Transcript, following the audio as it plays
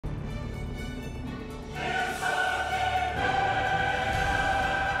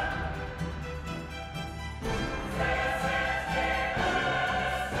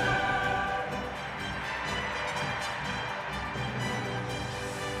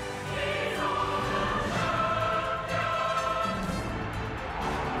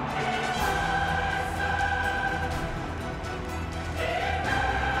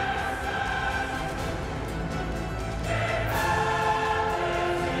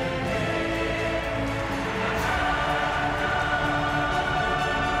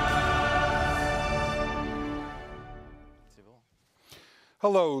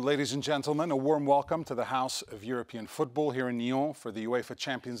Hello, ladies and gentlemen. A warm welcome to the House of European Football here in Nyon for the UEFA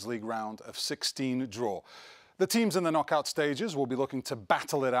Champions League round of 16 draw. The teams in the knockout stages will be looking to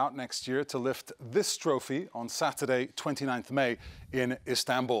battle it out next year to lift this trophy on Saturday, 29th May in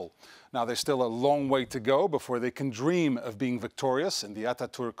Istanbul. Now, there's still a long way to go before they can dream of being victorious in the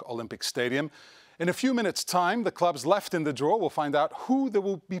Atatürk Olympic Stadium. In a few minutes' time, the clubs left in the draw will find out who they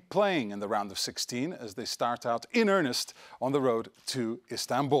will be playing in the round of 16 as they start out in earnest on the road to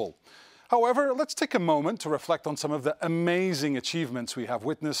Istanbul. However, let's take a moment to reflect on some of the amazing achievements we have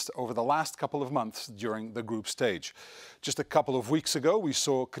witnessed over the last couple of months during the group stage. Just a couple of weeks ago, we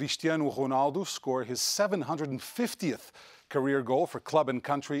saw Cristiano Ronaldo score his 750th career goal for club and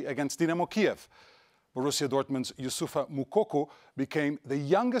country against Dynamo Kiev. Borussia Dortmund's Youssoufa Moukoko became the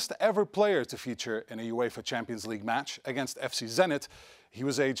youngest ever player to feature in a UEFA Champions League match against FC Zenit. He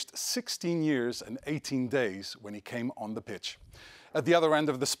was aged 16 years and 18 days when he came on the pitch. At the other end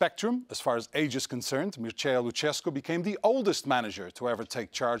of the spectrum, as far as age is concerned, Mircea Lucescu became the oldest manager to ever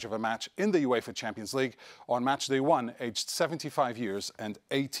take charge of a match in the UEFA Champions League on match day 1, aged 75 years and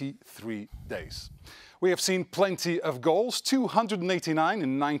 83 days. We have seen plenty of goals, 289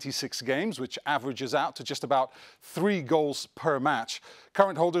 in 96 games, which averages out to just about 3 goals per match.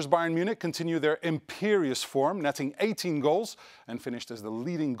 Current holders Bayern Munich continue their imperious form, netting 18 goals and finished as the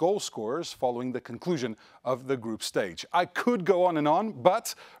leading goal scorers following the conclusion of the group stage. I could go on,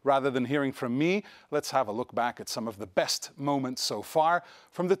 but rather than hearing from me, let's have a look back at some of the best moments so far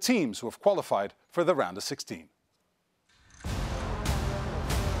from the teams who have qualified for the round of 16.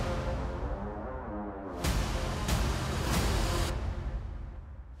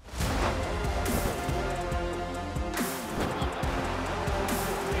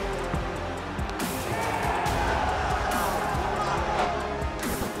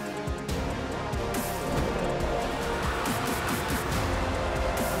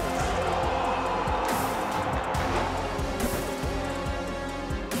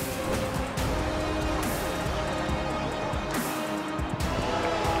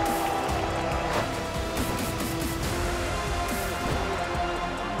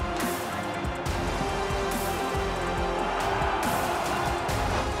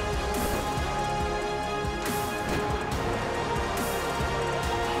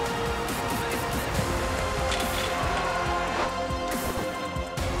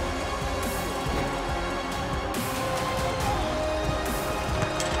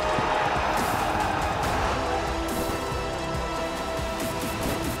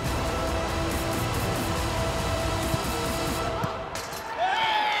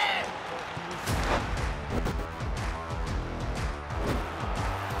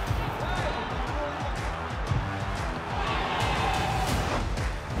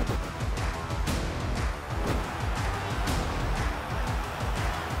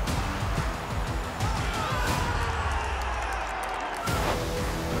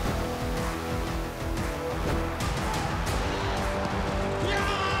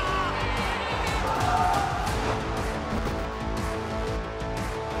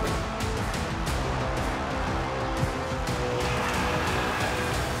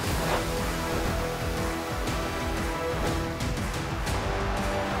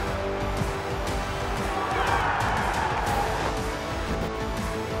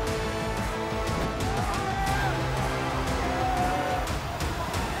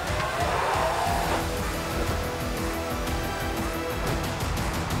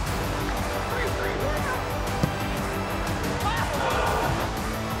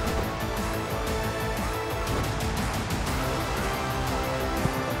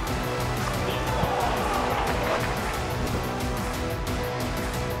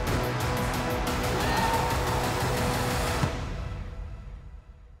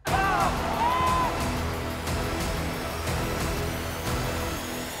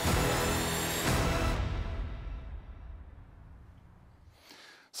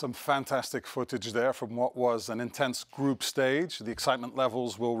 Some fantastic footage there from what was an intense group stage. The excitement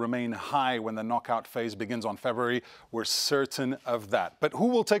levels will remain high when the knockout phase begins on February. We're certain of that. But who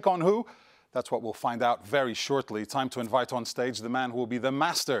will take on who? That's what we'll find out very shortly. Time to invite on stage the man who will be the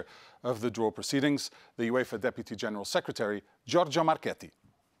master of the draw proceedings, the UEFA Deputy General Secretary, Giorgio Marchetti.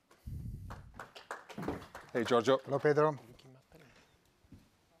 Hey, Giorgio. Hello, Pedro.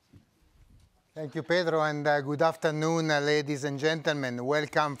 Thank you, Pedro, and good afternoon, ladies and gentlemen.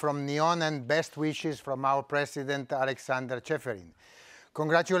 Welcome from Nyon and best wishes from our President, Alexander Ceferin.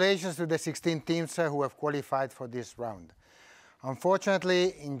 Congratulations to the 16 teams who have qualified for this round.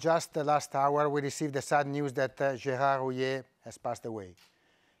 Unfortunately, in just the last hour, we received the sad news that Gérard Houllier has passed away.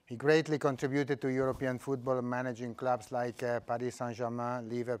 He greatly contributed to European football, managing clubs like Paris Saint-Germain,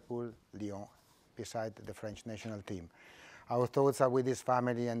 Liverpool, Lyon, beside the French national team. Our thoughts are with his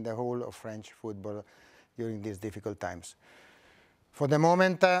family and the whole of French football during these difficult times. For the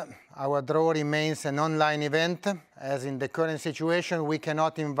moment, our draw remains an online event, as in the current situation we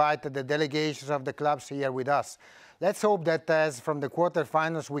cannot invite the delegations of the clubs here with us. Let's hope that as from the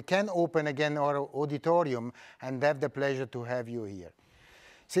quarterfinals we can open again our auditorium and have the pleasure to have you here.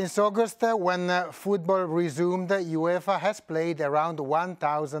 Since August, when football resumed, UEFA has played around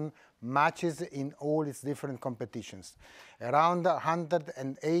 1,000 matches in all its different competitions. Around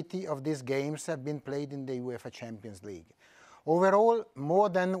 180 of these games have been played in the UEFA Champions League. Overall, more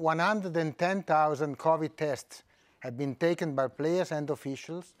than 110,000 COVID tests have been taken by players and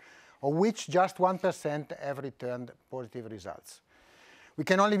officials, of which just 1% have returned positive results. We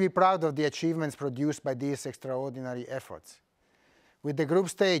can only be proud of the achievements produced by these extraordinary efforts. With the group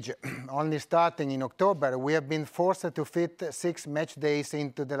stage only starting in October, we have been forced to fit 6 match days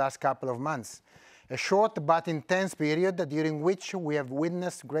into the last couple of months. A short but intense period during which we have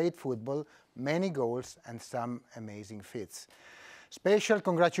witnessed great football, many goals and some amazing feats. Special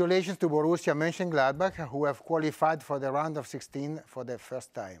congratulations to Borussia Mönchengladbach, who have qualified for the round of 16 for the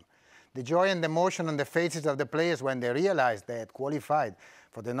first time. The joy and emotion on the faces of the players when they realized they had qualified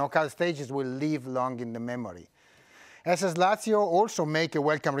for the knockout stages will live long in the memory. SS Lazio also make a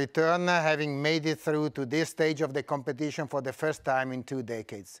welcome return, having made it through to this stage of the competition for the first time in 2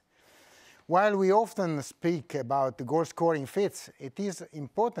 decades. While we often speak about goal-scoring feats, it is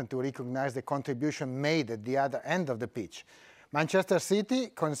important to recognize the contribution made at the other end of the pitch. Manchester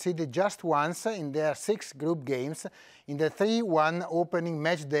City conceded just once in their 6 group games in the 3-1 opening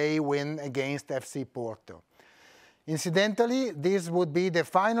match day win against FC Porto. Incidentally, these would be the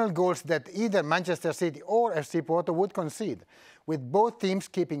final goals that either Manchester City or FC Porto would concede, with both teams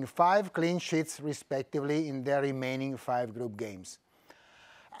keeping 5 clean sheets respectively in their remaining 5 group games.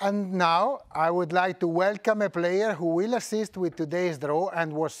 And now I would like to welcome a player who will assist with today's draw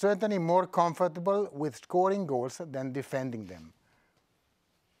and was certainly more comfortable with scoring goals than defending them.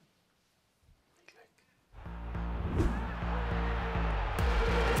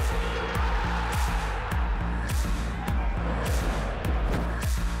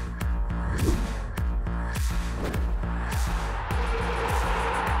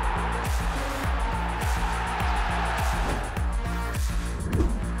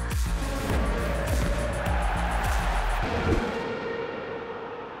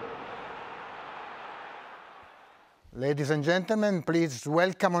 Ladies and gentlemen, please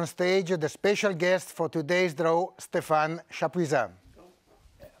welcome on stage the special guest for today's draw, Stéphane Chapuisat.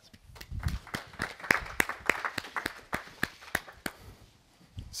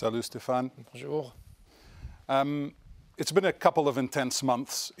 Salut, Stéphane. Bonjour. It's been a couple of intense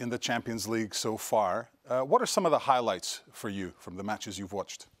months in the Champions League so far. What are some of the highlights for you from the matches you've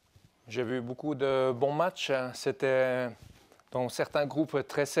watched? J'ai vu beaucoup de bons matchs. C'était dans certains groupes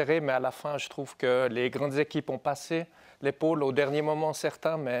très serrés, mais à la fin, je trouve que les grandes équipes ont passé l'épaule au dernier moment,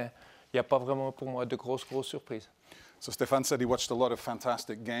 certains, mais il n'y a pas vraiment pour moi de grosses surprises. So Stéphane said he watched a lot of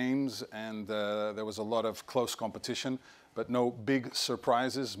fantastic games and there was a lot of close competition, but no big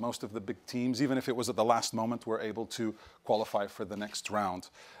surprises. Most of the big teams, even if it was at the last moment, were able to qualify for the next round.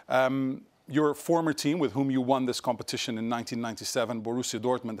 Your former team, with whom you won this competition in 1997, Borussia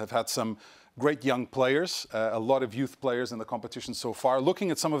Dortmund, have had some great young players, a lot of youth players in the competition so far.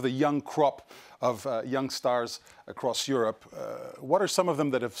 Looking at some of the young crop of young stars across Europe, what are some of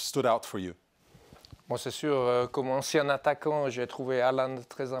them that have stood out for you? Bon, c'est sûr, comme ancien attaquant, j'ai trouvé Haaland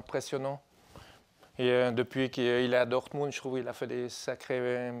très impressionnant. Et depuis qu'il est à Dortmund, je trouve qu'il a fait des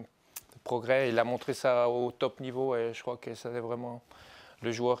sacrés progrès. Il a montré ça au top niveau et je crois que c'est vraiment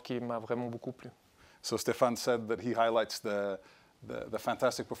le joueur qui m'a vraiment beaucoup plu. So Stéphane said that he highlights the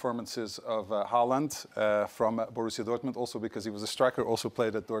fantastic performances of Haaland from Borussia Dortmund, also because he was a striker, also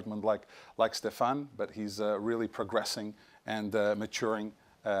played at Dortmund like Stéphane, but he's really progressing and maturing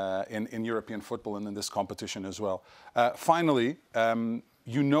in European football and in this competition as well. Finally,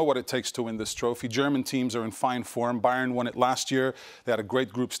 you know what it takes to win this trophy. German teams are in fine form. Bayern won it last year. They had a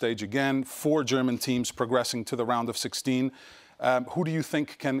great group stage again. 4 German teams progressing to the round of 16. Who do you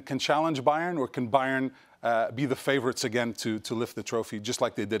think can challenge Bayern, or can Bayern be the favourites again to lift the trophy, just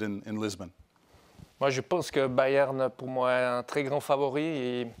like they did in Lisbon? Moi, je pense que Bayern, pour moi, est un très grand favori.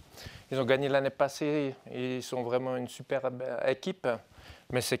 Et ils ont gagné l'année passée. Et ils sont vraiment une superbe équipe.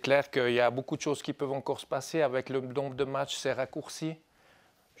 Mais c'est clair qu'il y a beaucoup de choses qui peuvent encore se passer. Avec le nombre de matchs, c'est raccourci.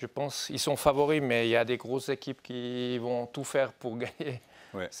 Je pense qu'ils sont favoris, mais il y a des grosses équipes qui vont tout faire pour gagner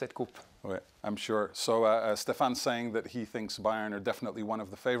cette coupe. Oui, I'm sure. So Stéphane's saying that he thinks Bayern are definitely one of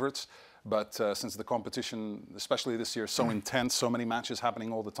the favorites, but since the competition, especially this year, is so intense, so many matches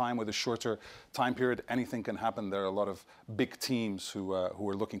happening all the time with a shorter time period, anything can happen. There are a lot of big teams who are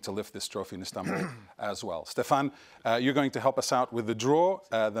looking to lift this trophy in Istanbul as well. Stéphane, you're going to help us out with the draw.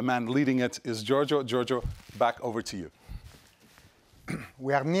 The man leading it is Giorgio. Giorgio, back over to you.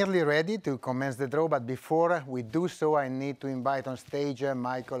 We are nearly ready to commence the draw, but before we do so, I need to invite on stage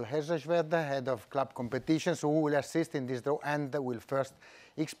Michael Herzensveld, head of club competitions, who will assist in this draw and will first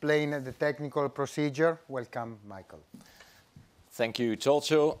explain the technical procedure. Welcome, Michael. Thank you,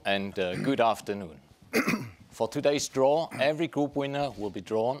 Giorgio, and good afternoon. For today's draw, every group winner will be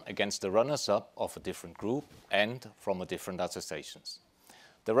drawn against the runners-up of a different group and from a different associations.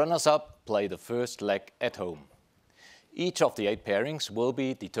 The runners-up play the first leg at home. Each of the 8 pairings will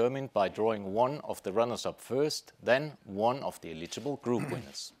be determined by drawing one of the runners-up first, then one of the eligible group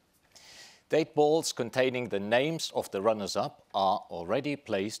winners. The 8 balls containing the names of the runners-up are already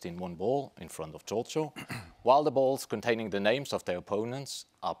placed in one ball in front of Giorgio, while the balls containing the names of their opponents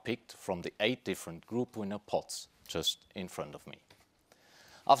are picked from the 8 different group winner pots just in front of me.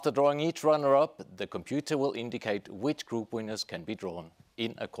 After drawing each runner-up, the computer will indicate which group winners can be drawn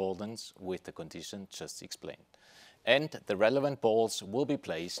in accordance with the condition just explained. And the relevant balls will be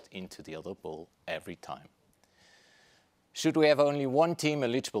placed into the other ball every time. Should we have only one team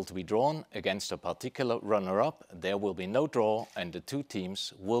eligible to be drawn against a particular runner-up, there will be no draw and the 2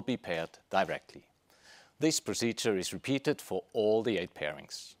 teams will be paired directly. This procedure is repeated for all the 8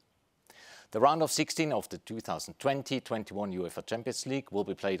 pairings. The round of 16 of the 2020-21 UEFA Champions League will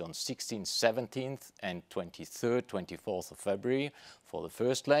be played on 16th, 17th and 23rd, 24th of February for the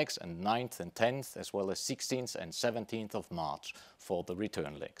first legs and 9th and 10th as well as 16th and 17th of March for the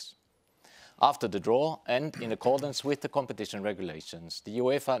return legs. After the draw and in accordance with the competition regulations, the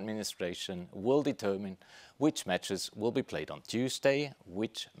UEFA administration will determine which matches will be played on Tuesday,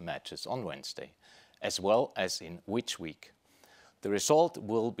 which matches on Wednesday, as well as in which week. The result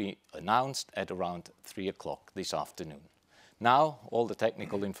will be announced at around 3 o'clock this afternoon. Now, all the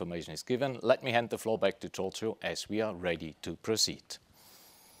technical information is given. Let me hand the floor back to Giorgio as we are ready to proceed.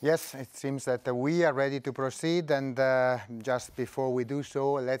 Yes, it seems that we are ready to proceed, and just before we do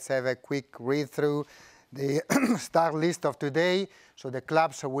so, let's have a quick read through the start list of today. So the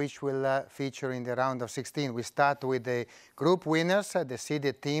clubs which will feature in the round of 16. We start with the group winners, the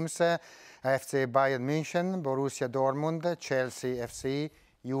seeded teams, FC Bayern München, Borussia Dortmund, Chelsea FC,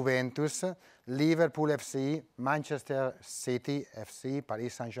 Juventus, Liverpool FC, Manchester City FC,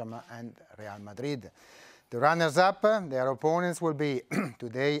 Paris Saint-Germain and Real Madrid. The runners-up, their opponents will be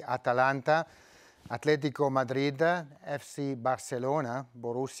today Atalanta, Atletico Madrid, FC Barcelona,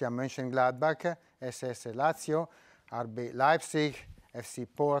 Borussia Mönchengladbach, SS Lazio, RB Leipzig, FC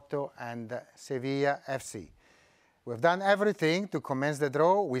Porto and Sevilla FC. We've done everything to commence the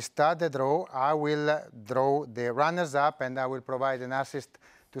draw. We start the draw. I will draw the runners-up and I will provide an assist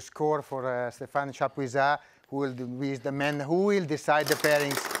to score for Stéphane Chapuisat, who is the man who will decide the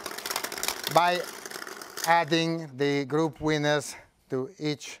pairings by adding the group winners to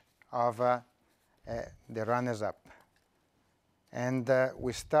each of the runners-up. And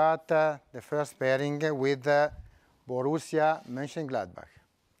we start the first pairing with Borussia Mönchengladbach.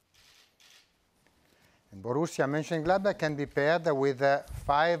 And Borussia Mönchengladbach can be paired with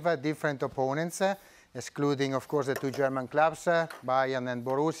 5 different opponents, excluding, of course, the 2 German clubs, Bayern and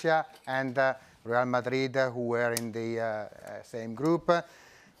Borussia, and Real Madrid, who were in the same group.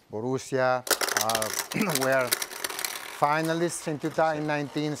 Borussia were finalists in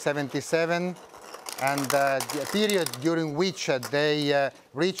 1977, and the period during which they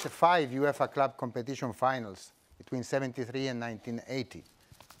reached 5 UEFA club competition finals between 1973 and 1980.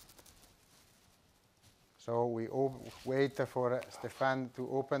 So we wait for Stéphane to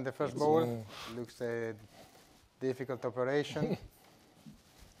open the first ball. Looks a difficult operation.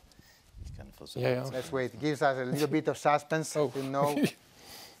 Yeah. Let's wait. It gives us a little bit of suspense to know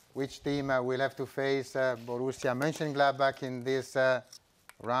which team will have to face Borussia Mönchengladbach in this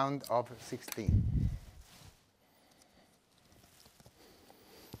round of 16.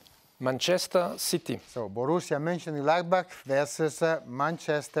 Manchester City. So Borussia Mönchengladbach versus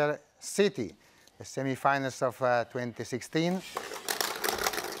Manchester City, the semi-finals of 2016.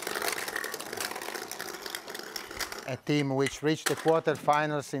 A team which reached the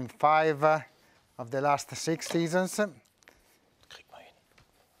quarter-finals in 5 of the last 6 seasons.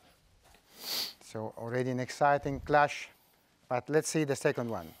 So already an exciting clash, but let's see the second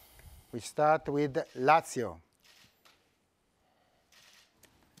one. We start with Lazio.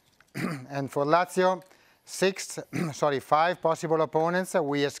 And for Lazio, 5 possible opponents.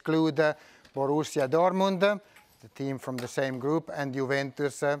 We exclude Borussia Dortmund, the team from the same group, and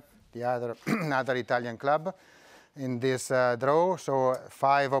Juventus, the other another Italian club, in this draw. So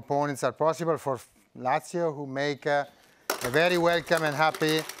 5 opponents are possible for Lazio, who make a very welcome and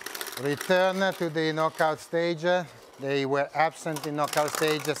happy return to the knockout stage. They were absent in knockout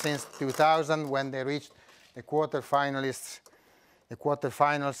stage since 2000, when they reached the quarterfinals,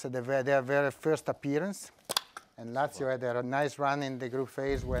 their very first appearance. And Lazio had a nice run in the group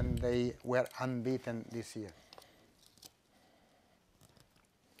phase when they were unbeaten this year.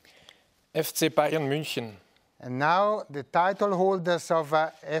 FC Bayern München. And now the title holders of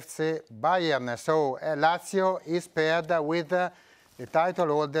FC Bayern. So Lazio is paired with the title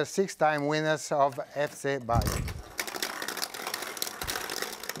holders, 6-time winners of FC Bayern.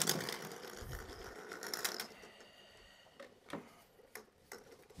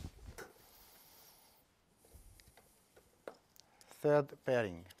 Third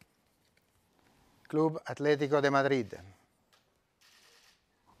pairing, Club Atlético de Madrid.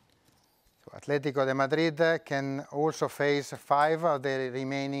 So Atlético de Madrid can also face 5 of the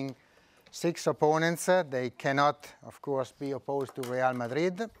remaining 6 opponents. They cannot, of course, be opposed to Real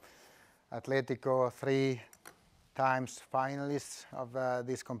Madrid. Atlético, 3 times finalists of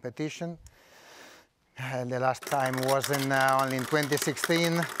this competition. The last time was only in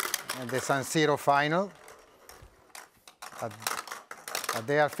 2016, the San Siro final.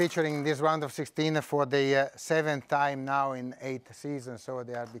 They are featuring in this round of 16 for the 7th time now in 8 seasons, so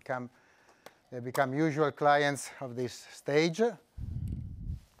they become usual clients of this stage.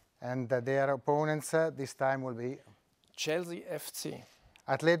 And their opponents this time will be Chelsea FC.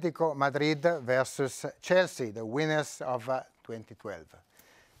 Atlético Madrid versus Chelsea, the winners of 2012.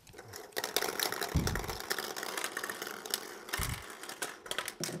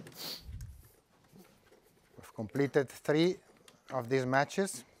 We've completed 3 of these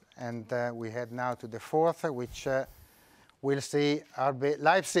matches, and we head now to the 4th, which will see RB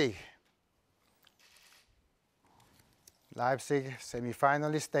Leipzig. Leipzig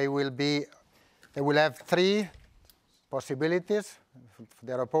semi-finalists. They will have 3 possibilities for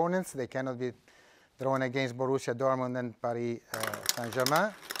their opponents. They cannot be drawn against Borussia Dortmund and Paris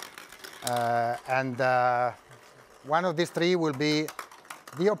Saint-Germain. And one of these 3 will be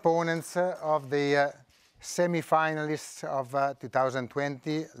the opponents of the semi-finalists of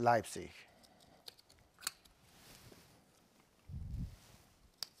 2020, Leipzig.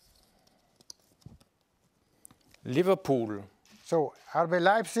 Liverpool. So RB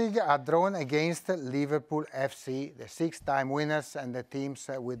Leipzig are drawn against Liverpool FC, the 6-time winners and the teams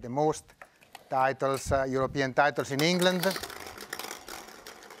with the most titles, European titles in England.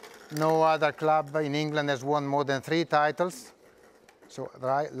 No other club in England has won more than 3 titles. So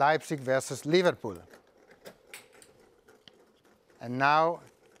Leipzig versus Liverpool. And now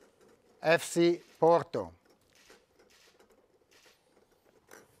FC Porto.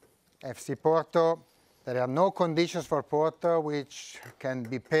 FC Porto, there are no conditions for Porto which can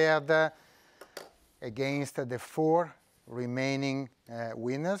be paired against the 4 remaining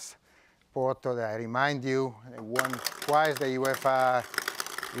winners. Porto, I remind you, won twice the UEFA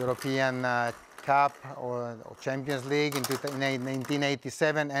European Cup or Champions League in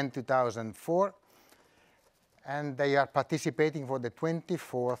 1987 and 2004. And they are participating for the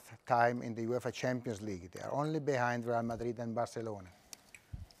 24th time in the UEFA Champions League. They are only behind Real Madrid and Barcelona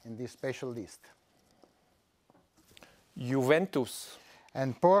in this special list. Juventus.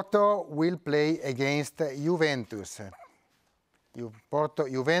 And Porto will play against Juventus.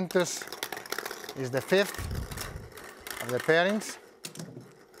 Juventus is the 5th of the pairings.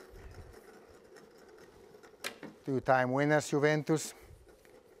 2-time winners, Juventus.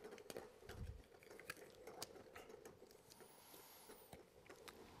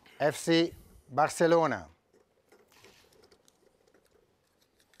 FC Barcelona.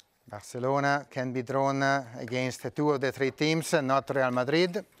 Barcelona can be drawn against 2 of the 3 teams, not Real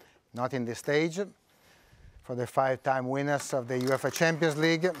Madrid, not in this stage, for the 5-time winners of the UEFA Champions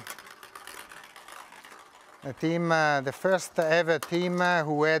League. A team, the first ever team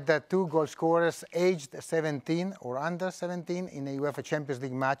who had 2 goal scorers aged 17 or under 17 in a UEFA Champions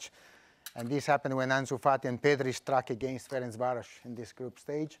League match. And this happened when Ansu Fati and Pedri struck against Ferencvaros in this group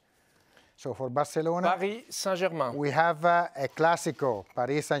stage. So for Barcelona, Paris Saint-Germain. we have a Clásico,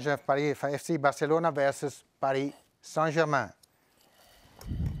 Paris Saint-Germain, FC Barcelona versus Paris Saint-Germain.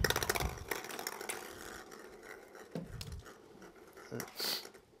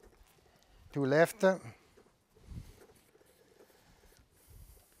 To left. The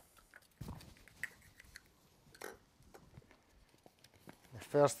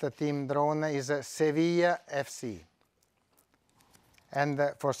First team drawn is Sevilla FC. And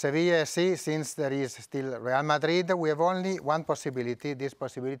for Sevilla FC, since there is still Real Madrid, we have only one possibility. This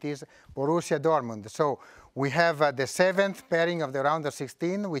possibility is Borussia Dortmund. So we have the 7th pairing of the round of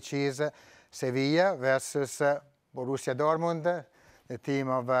 16, which is Sevilla versus Borussia Dortmund, the team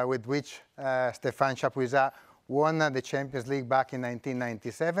with which Stéphane Chapuisat won the Champions League back in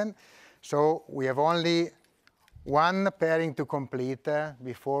 1997. So we have only one pairing to complete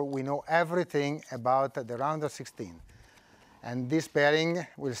before we know everything about the round of 16. And this pairing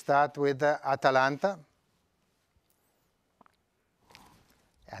will start with Atalanta.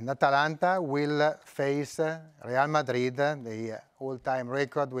 And Atalanta will face Real Madrid, the all-time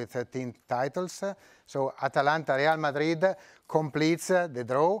record with 13 titles. So Atalanta-Real Madrid completes the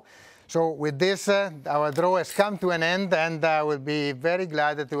draw. So with this, our draw has come to an end, and I will be very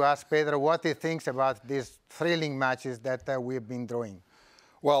glad to ask Pedro what he thinks about these thrilling matches that we've been drawing.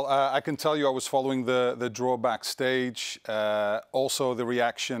 Well, I can tell you I was following the draw backstage, also the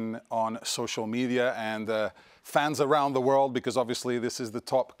reaction on social media, and fans around the world, because obviously this is the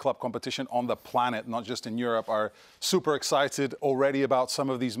top club competition on the planet, not just in Europe, are super excited already about some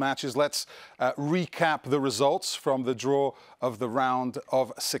of these matches. Let's recap the results from the draw of the round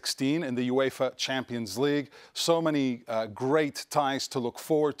of 16 in the UEFA Champions League. So many great ties to look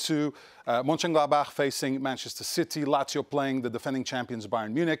forward to. Mönchengladbach facing Manchester City, Lazio playing the defending champions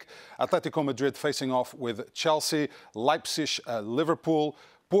Bayern Munich, Atletico Madrid facing off with Chelsea, Leipzig, Liverpool,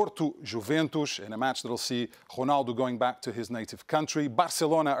 Porto, Juventus, in a match that will see Ronaldo going back to his native country.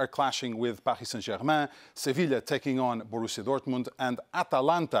 Barcelona are clashing with Paris Saint-Germain, Sevilla taking on Borussia Dortmund, and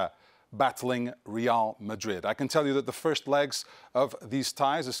Atalanta battling Real Madrid. I can tell you that the first legs of these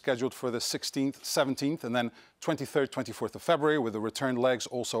ties are scheduled for the 16th, 17th, and then 23rd, 24th of February, with the return legs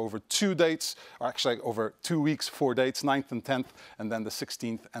also over 2 dates, or actually over 2 weeks, 4 dates, 9th and 10th, and then the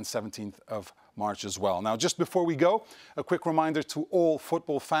 16th and 17th of March as well. Now, just before we go, a quick reminder to all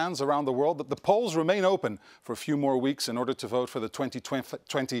football fans around the world that the polls remain open for a few more weeks in order to vote for the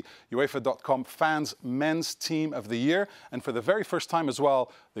 2020 UEFA.com Fans Men's Team of the Year, and for the very first time as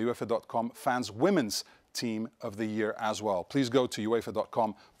well, the UEFA.com Fans Women's Team of the Year as well. Please go to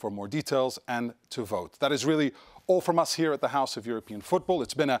UEFA.com for more details and to vote. That is really all from us here at the House of European Football.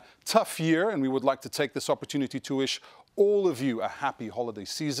 It's been a tough year, and we would like to take this opportunity to wish all of you a happy holiday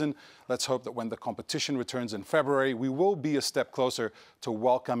season. Let's hope that when the competition returns in February, we will be a step closer to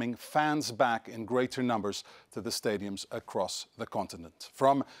welcoming fans back in greater numbers to the stadiums across the continent.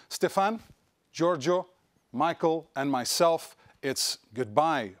 From Stéphane, Giorgio, Michael, and myself, it's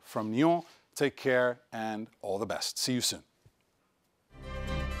goodbye from Nyon. Take care and all the best. See you soon.